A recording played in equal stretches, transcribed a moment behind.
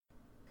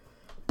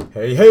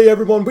Hey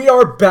everyone, we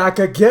are back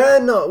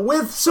again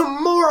with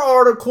some more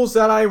articles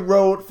that I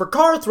wrote for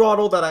Car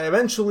Throttle that I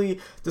eventually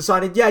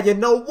decided, yeah, you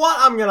know what,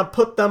 I'm gonna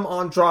put them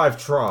on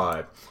Drive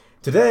Tribe.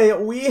 Today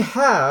we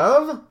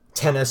have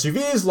 10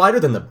 SUVs lighter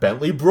than the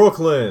Bentley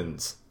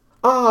Brooklyns.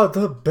 Ah,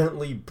 the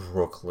Bentley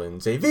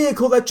Brooklyns, a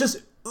vehicle that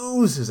just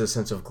oozes a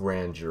sense of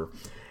grandeur.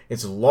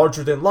 It's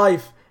larger than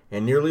life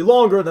and nearly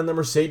longer than the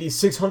Mercedes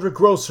 600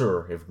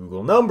 Grosser, if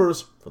Google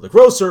numbers for the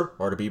Grosser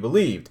are to be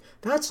believed.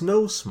 That's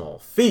no small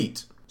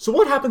feat. So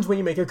what happens when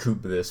you make a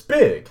coupe this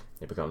big?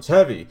 It becomes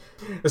heavy,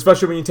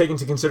 especially when you take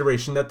into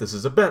consideration that this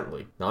is a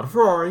Bentley. Not a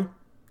Ferrari,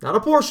 not a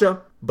Porsche,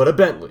 but a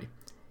Bentley.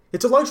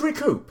 It's a luxury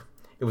coupe.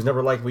 It was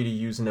never likely to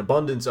use an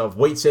abundance of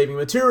weight-saving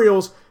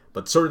materials,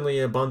 but certainly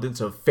an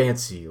abundance of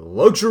fancy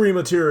luxury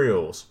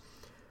materials.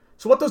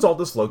 So what does all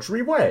this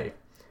luxury weigh?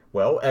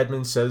 Well,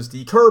 Edmunds says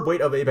the curb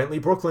weight of a Bentley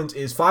Brooklyns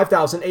is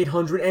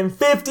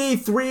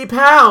 5,853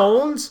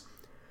 pounds,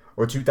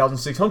 or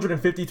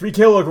 2,653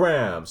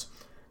 kilograms.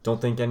 Don't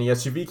think any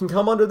SUV can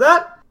come under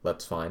that?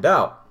 Let's find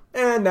out.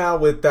 And now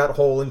with that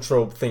whole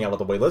intro thing out of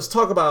the way, let's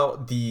talk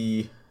about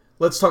the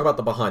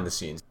behind the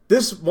scenes.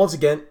 This, once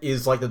again,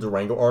 is like the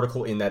Durango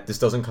article in that this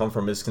doesn't come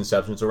from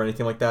misconceptions or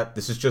anything like that.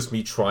 This is just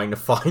me trying to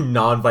find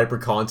non-Viper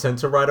content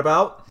to write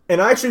about.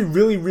 And I actually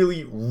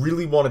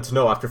really wanted to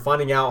know, after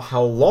finding out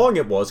how long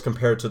it was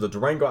compared to the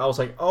Durango, I was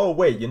like, oh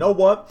wait, you know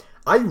what?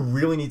 I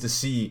really need to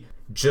see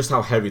just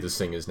how heavy this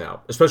thing is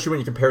now. Especially when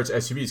you compare it to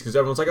SUVs, because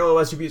everyone's like, oh,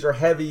 SUVs are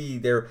heavy,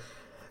 they're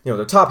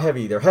top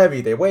heavy, they're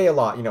heavy, they weigh a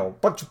lot,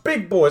 bunch of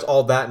big boys,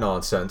 all that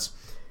nonsense.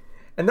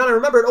 And then I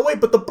remembered, oh wait,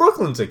 but the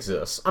Brooklyns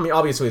exist. I mean,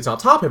 obviously it's not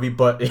top heavy,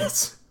 but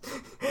it's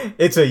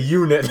a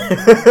unit.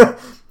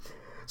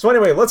 So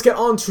anyway, let's get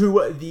on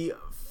to the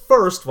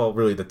first, well,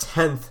 really the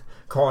 10th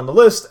car on the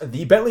list,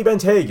 the Bentley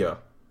Bentayga.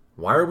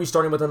 Why are we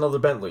starting with another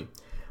Bentley?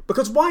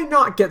 Because why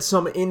not get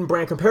some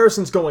in-brand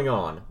comparisons going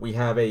on? We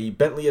have a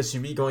Bentley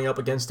SUV going up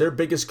against their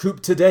biggest coupe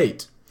to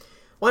date.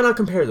 Why not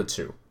compare the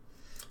two?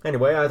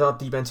 Anyway, I thought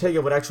the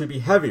Bentayga would actually be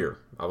heavier.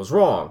 I was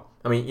wrong.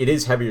 I mean, it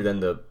is heavier than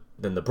the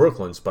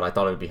Brooklyns, but I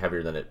thought it would be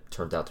heavier than it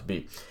turned out to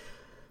be.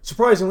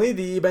 Surprisingly,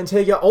 the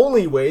Bentayga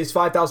only weighs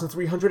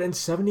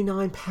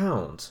 5,379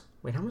 pounds.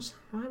 Wait, how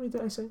many did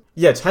I say?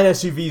 Yeah, 10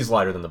 SUVs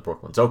lighter than the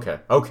Brooklyns. Okay.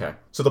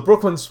 So the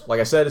Brooklyns, like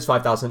I said, is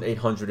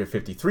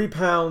 5,853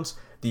 pounds.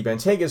 The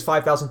Bentayga is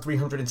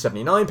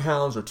 5,379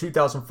 pounds, or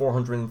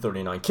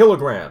 2,439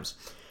 kilograms.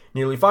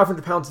 Nearly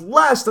 500 pounds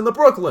less than the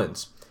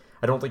Brooklyns.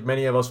 I don't think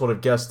many of us would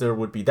have guessed there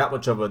would be that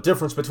much of a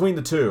difference between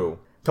the two.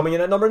 Coming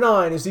in at number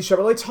 9 is the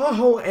Chevrolet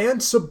Tahoe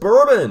and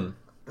Suburban.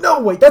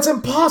 No, wait, that's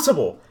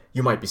impossible,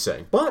 you might be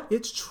saying, but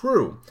it's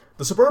true.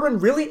 The Suburban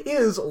really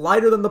is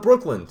lighter than the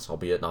Brooklyns,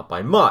 albeit not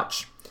by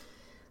much.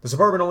 The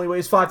Suburban only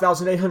weighs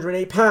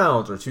 5,808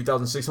 pounds, or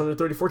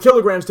 2,634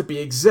 kilograms to be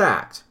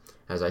exact.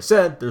 As I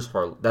said,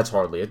 that's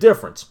hardly a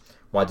difference.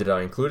 Why did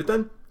I include it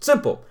then?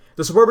 Simple.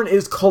 The Suburban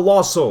is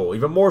colossal,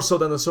 even more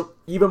than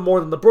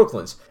the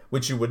Brooklyns,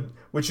 which you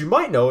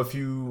might know if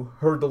you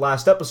heard the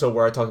last episode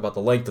where I talked about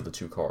the length of the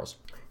two cars.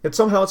 Yet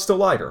somehow it's still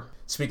lighter.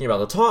 Speaking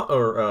about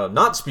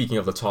not speaking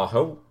of the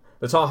Tahoe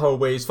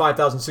weighs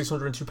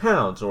 5,602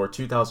 pounds, or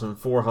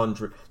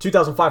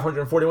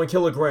 2,541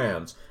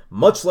 kilograms,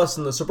 much less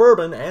than the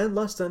Suburban, and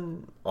less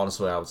than,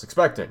 honestly, I was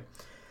expecting.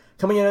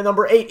 Coming in at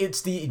number 8,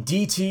 it's the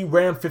DT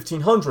Ram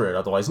 1500,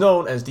 otherwise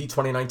known as the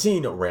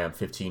 2019 Ram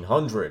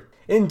 1500.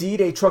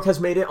 Indeed, a truck has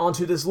made it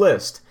onto this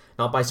list.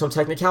 Not by some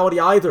technicality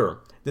either.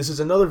 This is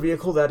another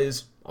vehicle that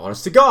is,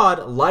 honest to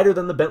God, lighter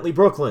than the Bentley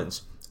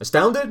Brooklyns.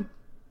 Astounded?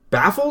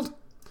 Baffled?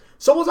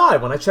 So was I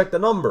when I checked the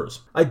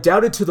numbers. I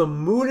doubted to the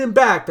moon and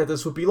back that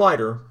this would be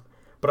lighter,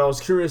 but I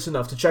was curious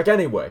enough to check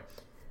anyway.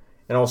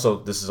 And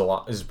also, this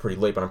is pretty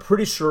late, but I'm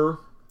pretty sure,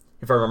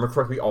 if I remember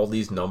correctly, all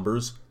these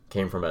numbers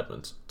came from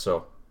Edmunds.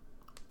 So,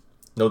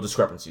 no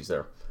discrepancies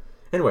there.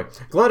 Anyway,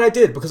 glad I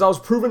did, because I was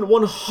proven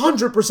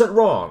 100%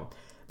 wrong.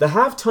 The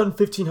half-ton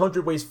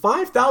 1500 weighs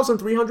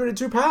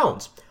 5,302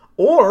 pounds,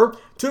 or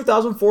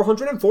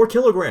 2,404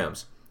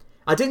 kilograms.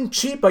 I didn't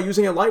cheat by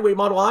using a lightweight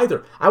model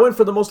either. I went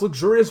for the most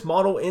luxurious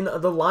model in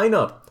the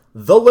lineup,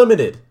 the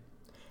Limited.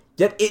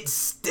 Yet it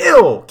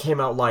still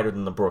came out lighter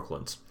than the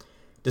Brooklyns.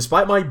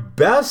 Despite my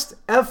best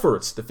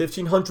efforts, the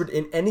 1500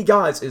 in any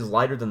guise is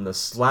lighter than the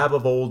slab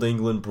of old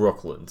England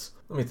Brooklyns.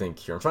 Let me think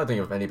here. I'm trying to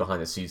think of any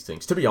behind-the-scenes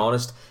things. To be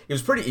honest, it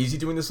was pretty easy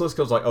doing this list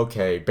because I was like,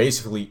 okay,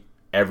 basically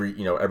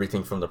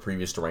everything from the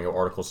previous Durango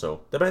article.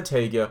 So the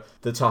Bentayga,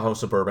 the Tahoe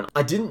Suburban.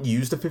 I didn't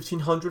use the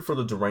 1500 for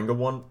the Durango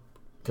one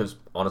because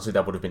honestly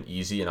that would have been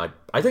easy, and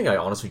I think I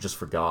honestly just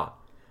forgot.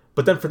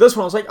 But then for this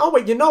one I was like, oh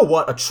wait, you know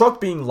what? A truck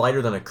being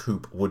lighter than a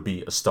coupe would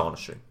be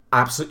astonishing.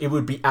 It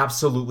would be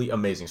absolutely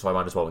amazing, so I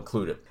might as well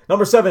include it.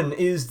 Number 7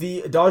 is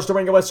the Dodge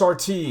Durango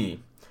SRT.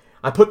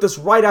 I put this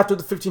right after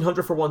the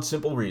 1500 for one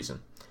simple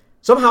reason.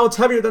 Somehow it's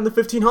heavier than the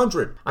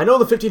 1500. I know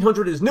the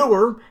 1500 is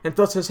newer and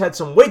thus has had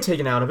some weight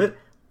taken out of it,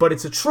 but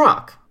it's a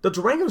truck. The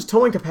Durango's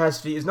towing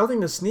capacity is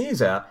nothing to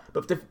sneeze at,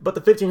 but the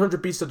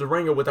 1500 beats the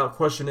Durango without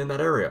question in that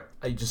area.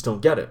 I just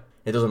don't get it.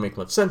 It doesn't make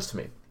much sense to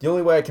me. The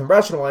only way I can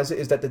rationalize it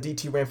is that the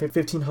DT Ram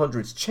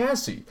 1500's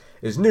chassis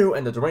is new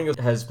and the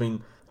Durango has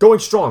been going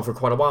strong for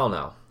quite a while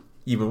now,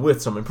 even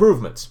with some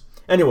improvements.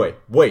 Anyway,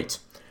 wait.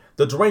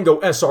 The Durango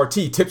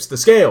SRT tips the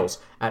scales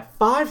at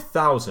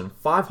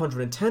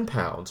 5,510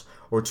 pounds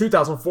or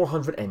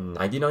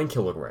 2,499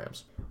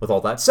 kilograms. With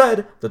all that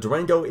said, the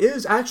Durango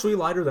is actually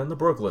lighter than the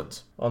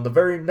Brooklands. On the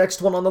very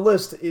next one on the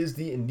list is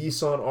the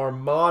Nissan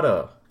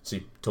Armada.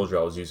 See, told you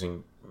I was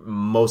using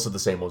most of the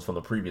same ones from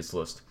the previous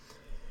list.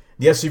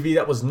 The SUV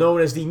that was known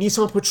as the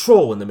Nissan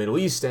Patrol in the Middle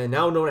East and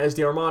now known as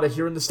the Armada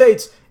here in the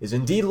States is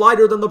indeed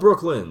lighter than the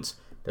Brooklands.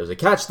 There's a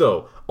catch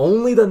though,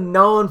 only the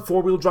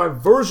non-4-wheel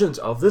drive versions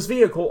of this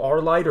vehicle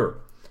are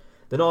lighter.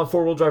 The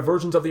non-4-wheel drive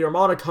versions of the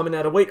Armada come in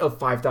at a weight of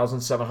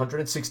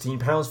 5,716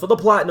 pounds for the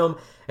Platinum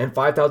and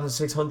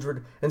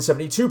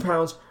 5,672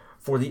 pounds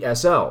for the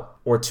SL,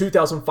 or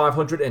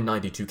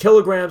 2,592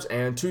 kilograms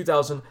and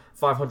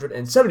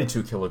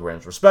 2,572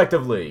 kilograms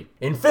respectively.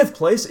 In 5th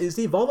place is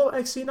the Volvo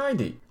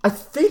XC90. I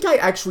think I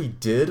actually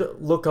did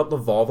look up the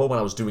Volvo when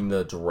I was doing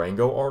the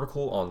Durango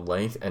article on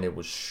length and it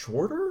was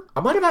shorter?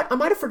 I might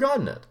have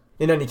forgotten it.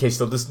 In any case,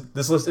 though,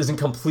 this list isn't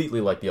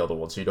completely like the other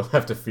one, so you don't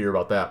have to fear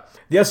about that.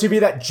 The SUV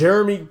that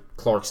Jeremy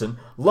Clarkson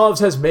loves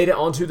has made it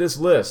onto this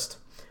list.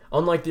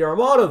 Unlike the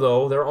Armada,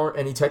 though, there aren't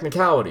any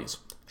technicalities.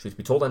 Truth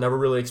be told, I never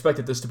really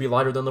expected this to be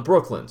lighter than the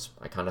Brooklands.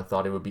 I kind of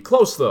thought it would be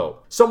close, though.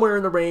 Somewhere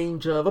in the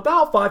range of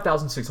about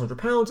 5,600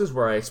 pounds is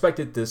where I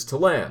expected this to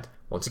land.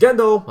 Once again,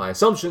 though, my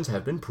assumptions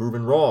have been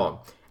proven wrong.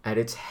 At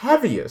its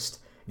heaviest,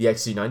 the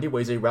XC90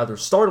 weighs a rather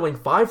startling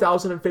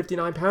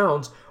 5,059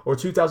 pounds, or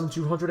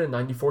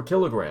 2,294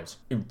 kilograms.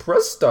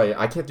 Impressed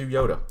I can't do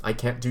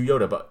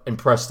Yoda, but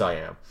impressed I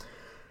am.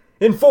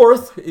 In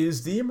 4th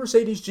is the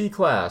Mercedes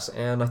G-Class,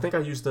 and I think I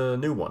used the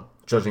new one,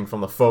 judging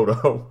from the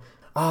photo.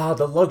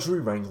 The luxury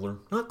Wrangler.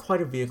 Not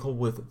quite a vehicle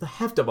with the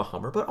heft of a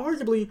Hummer, but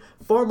arguably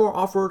far more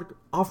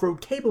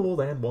off-road capable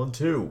than one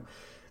too.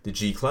 The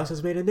G-Class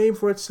has made a name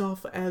for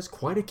itself as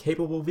quite a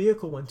capable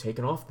vehicle when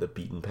taken off the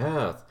beaten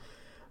path.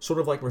 Sort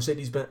of like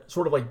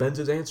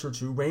Benz's answer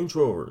to Range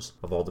Rovers.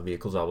 Of all the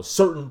vehicles I was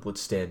certain would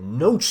stand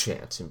no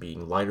chance in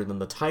being lighter than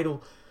the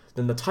title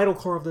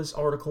car of this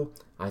article,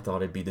 I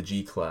thought it'd be the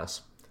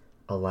G-Class.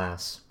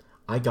 Alas,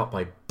 I got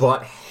my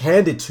butt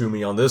handed to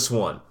me on this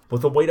one.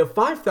 With a weight of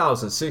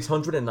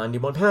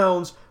 5,691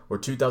 pounds, or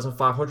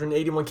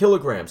 2,581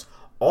 kilograms,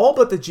 all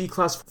but the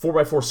G-Class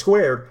 4x4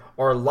 squared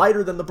are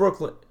lighter than the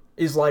Brooklyn.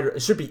 Is lighter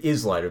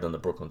than the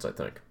Brooklands, I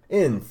think.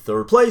 In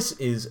 3rd place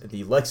is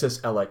the Lexus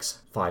LX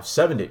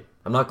 570.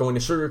 I'm not going to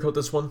sugarcoat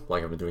this one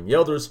like I've been doing the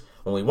others.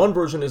 Only one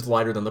version is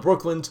lighter than the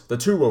Brooklands, the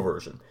two-row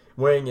version,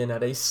 weighing in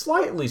at a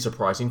slightly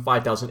surprising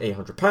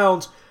 5,800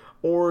 pounds,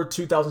 or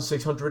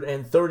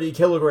 2,630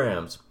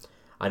 kilograms.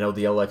 I know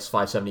the LX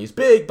 570 is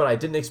big, but I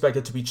didn't expect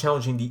it to be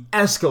challenging the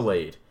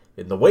Escalade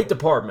in the weight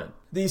department.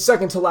 The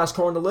second to last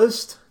car on the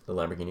list, the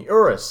Lamborghini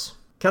Urus.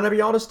 Can I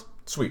be honest?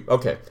 Sweet,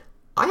 okay.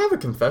 I have a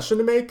confession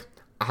to make.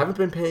 I haven't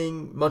been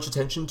paying much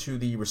attention to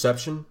the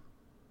reception,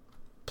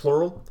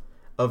 plural,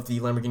 of the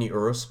Lamborghini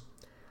Urus.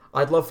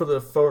 I'd love for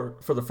the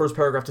first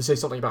paragraph to say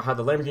something about how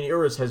the Lamborghini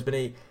Urus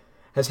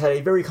has had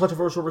a very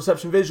controversial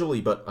reception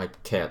visually, but I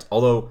can't.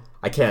 Although,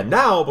 I can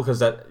now because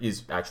that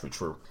is actually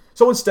true.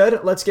 So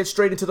instead, let's get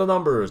straight into the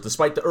numbers.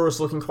 Despite the Urus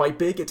looking quite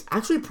big, it's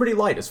actually pretty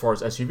light as far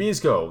as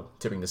SUVs go,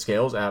 tipping the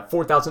scales at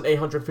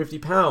 4,850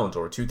 pounds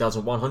or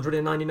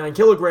 2,199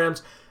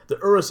 kilograms. The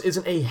Urus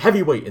isn't a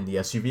heavyweight in the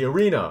SUV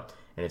arena,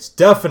 and it's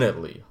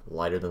definitely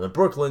lighter than the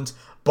Brooklands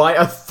by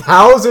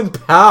 1,000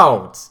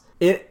 pounds.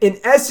 An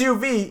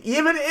SUV,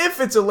 even if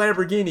it's a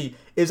Lamborghini,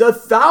 is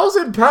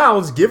 1,000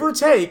 pounds, give or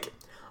take,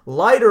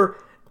 lighter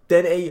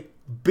than a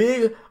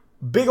big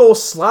old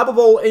slab of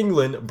old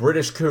England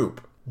British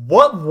coupe.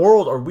 What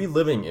world are we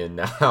living in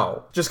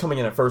now? Just coming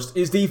in at first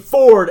is the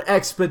Ford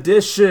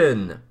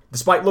Expedition.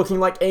 Despite looking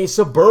like a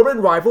suburban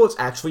rival, it's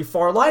actually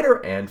far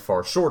lighter and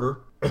far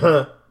shorter,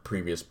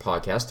 previous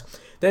podcast,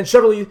 than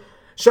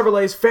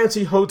Chevrolet's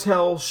fancy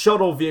hotel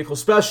shuttle vehicle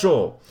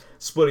special,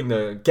 splitting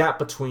the gap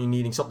between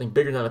needing something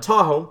bigger than a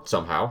Tahoe,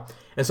 somehow,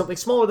 and something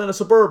smaller than a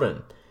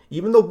Suburban.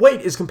 Even the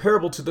weight is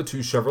comparable to the two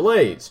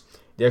Chevrolets.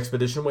 The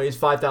Expedition weighs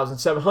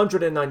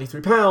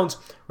 5,793 pounds,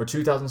 or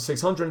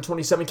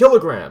 2,627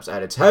 kilograms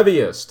at its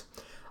heaviest.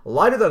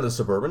 Lighter than the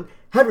Suburban,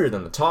 heavier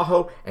than the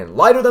Tahoe, and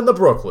lighter than the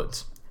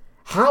Brooklands.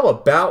 How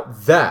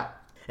about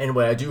that?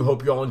 Anyway, I do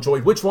hope you all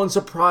enjoyed. Which one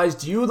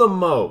surprised you the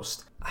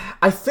most?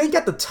 I think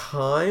at the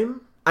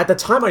time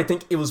I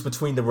think it was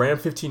between the Ram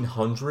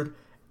 1500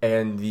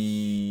 and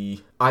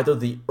either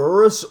the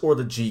Urus or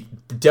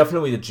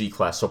definitely the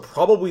G-Class. So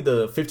probably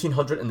the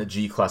 1500 and the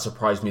G-Class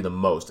surprised me the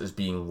most as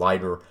being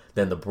lighter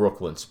than the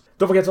Brooklands.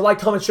 Don't forget to like,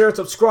 comment, share, and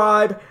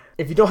subscribe.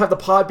 If you don't have the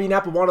Podbean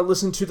app and want to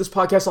listen to this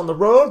podcast on the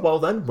road, well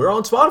then, we're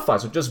on Spotify.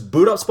 So just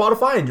boot up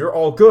Spotify and you're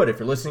all good. If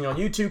you're listening on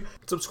YouTube,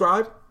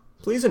 subscribe,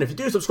 please. And if you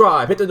do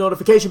subscribe, hit the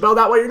notification bell.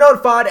 That way you're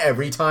notified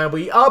every time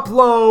we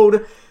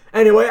upload.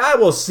 Anyway, I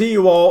will see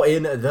you all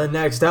in the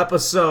next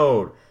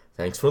episode.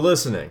 Thanks for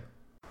listening.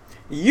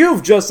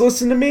 You've just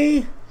listened to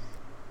me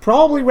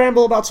probably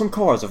ramble about some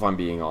cars, if I'm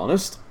being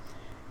honest.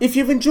 If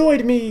you've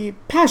enjoyed me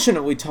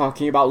passionately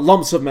talking about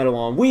lumps of metal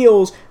on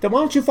wheels, then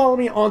why don't you follow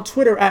me on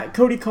Twitter at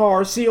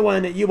CodyCar,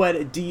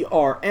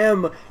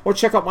 CONUNDRM, or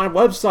check out my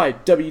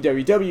website,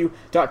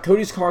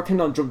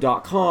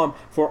 www.codyscarconundrum.com,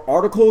 for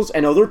articles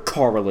and other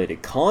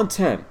car-related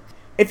content.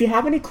 If you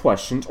have any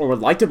questions or would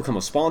like to become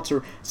a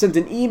sponsor, send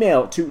an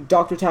email to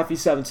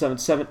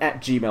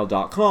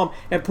drtaffy777@gmail.com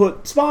and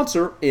put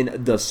sponsor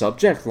in the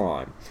subject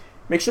line.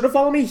 Make sure to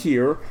follow me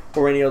here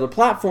or any other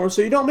platform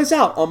so you don't miss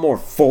out on more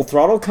full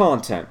throttle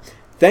content.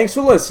 Thanks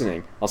for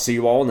listening. I'll see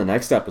you all in the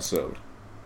next episode.